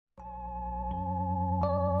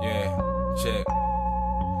Check.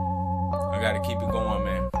 I gotta keep it going,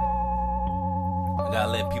 man. I gotta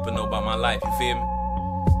let people know about my life, you feel me?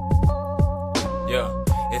 Yeah.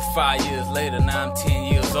 It's 5 years later, now I'm 10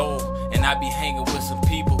 years old, and I be hanging with some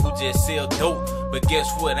people who just sell dope. But guess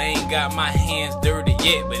what? I ain't got my hands dirty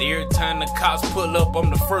yet. But every time the cops pull up, I'm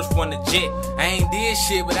the first one to jet. I ain't did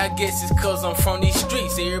shit, but I guess it's cause I'm from these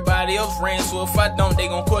streets. Everybody else ran, so if I don't, they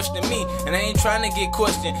gon' question me. And I ain't trying to get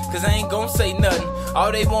questioned, cause I ain't gon' say nothing.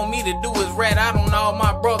 All they want me to do is rat out on all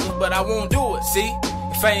my brothers, but I won't do it, see?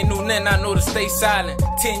 If I ain't knew nothing, I know to stay silent.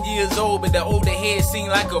 10 years old, but the older head seem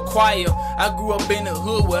like a choir. I grew up in the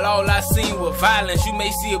hood where all I seen was violence. You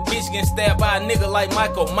may see a bitch getting stabbed by a nigga like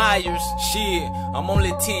Michael Myers. Shit, I'm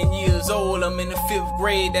only 10 years old, I'm in the 5th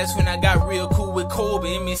grade. That's when I got real cool with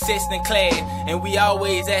Kobe, him in Sexton class. And we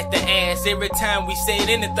always at the ass. Every time we said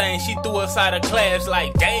anything, she threw us out of class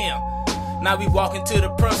like, damn. Now we walking to the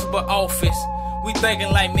principal office. We thinking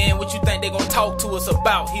like, man, what you think they gon' talk to us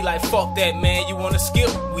about? He like, fuck that, man, you wanna skip?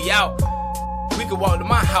 We out. We could walk to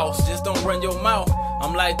my house, just don't run your mouth.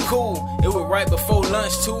 I'm like, cool, it was right before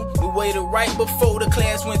lunch too. We waited right before the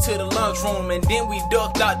class went to the lunchroom, and then we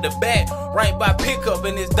ducked out the back, right by pickup,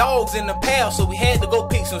 and his dogs in the path, so we had to go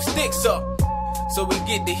pick some sticks up. So we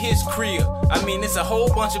get to his crib. I mean, it's a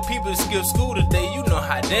whole bunch of people that skip school today, you know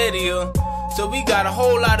how that is. So we got a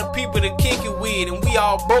whole lot of people to kick it with, and we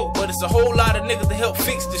all broke, but it's a whole lot of niggas to help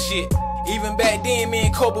fix the shit. Even back then, me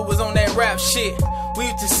and Kobe was on that rap shit. We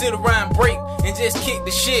used to sit around, break, and just kick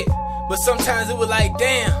the shit. But sometimes it was like,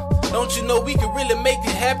 damn, don't you know we could really make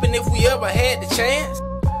it happen if we ever had the chance?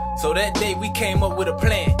 So that day we came up with a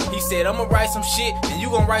plan. He said, I'ma write some shit, and you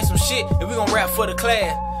gon' write some shit, and we gon' rap for the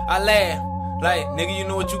class. I laughed, like, nigga, you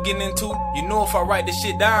know what you getting into? You know if I write this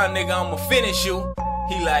shit down, nigga, I'ma finish you.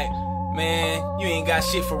 He like, man, you ain't got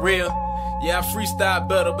shit for real. Yeah, I freestyle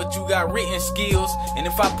better, but you got written skills. And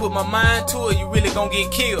if I put my mind to it, you really gon'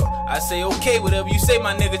 get killed. I say, okay, whatever you say,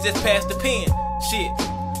 my nigga, just pass the pen. Shit.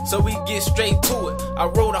 So we get straight to it. I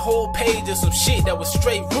wrote a whole page of some shit that was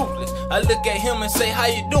straight ruthless. I look at him and say, how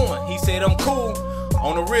you doing? He said, I'm cool.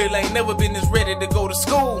 On the real, I ain't never been this ready to go to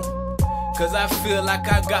school. Cause I feel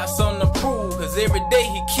like I got something to prove. Cause every day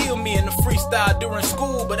he killed me in the freestyle during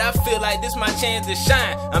school. But I feel like this my chance to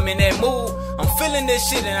shine. I'm in that mood. I'm feeling this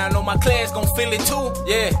shit and I know my class gon' feel it too.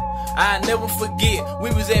 Yeah, I never forget. We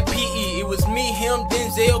was at PE. It was me, him,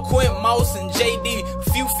 Denzel, Quint, Mouse, and JD.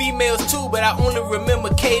 A few females too, but I only remember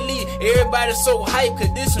Kaylee. Everybody so hyped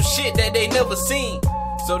cause this some shit that they never seen.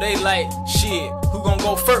 So they like, shit, who gon'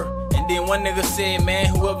 go first? And then one nigga said, man,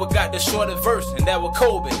 whoever got the shortest verse. And that was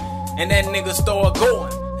Kobe. And that nigga started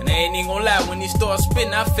going. And I ain't even gonna lie, when he started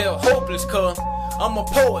spitting, I felt hopeless, cuz I'm a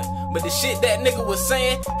poet. But the shit that nigga was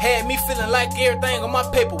saying had me feeling like everything on my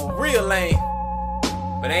paper was real lame.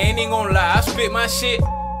 But I ain't even gonna lie, I spit my shit.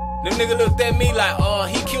 Them nigga looked at me like, oh,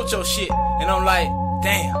 he killed your shit. And I'm like,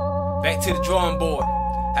 damn, back to the drawing board.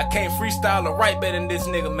 I can't freestyle or write better than this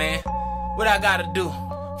nigga, man. What I gotta do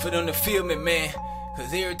for them to feel me, man?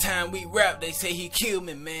 Cause every time we rap, they say he killed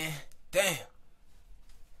me, man. Damn.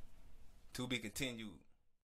 To be continued.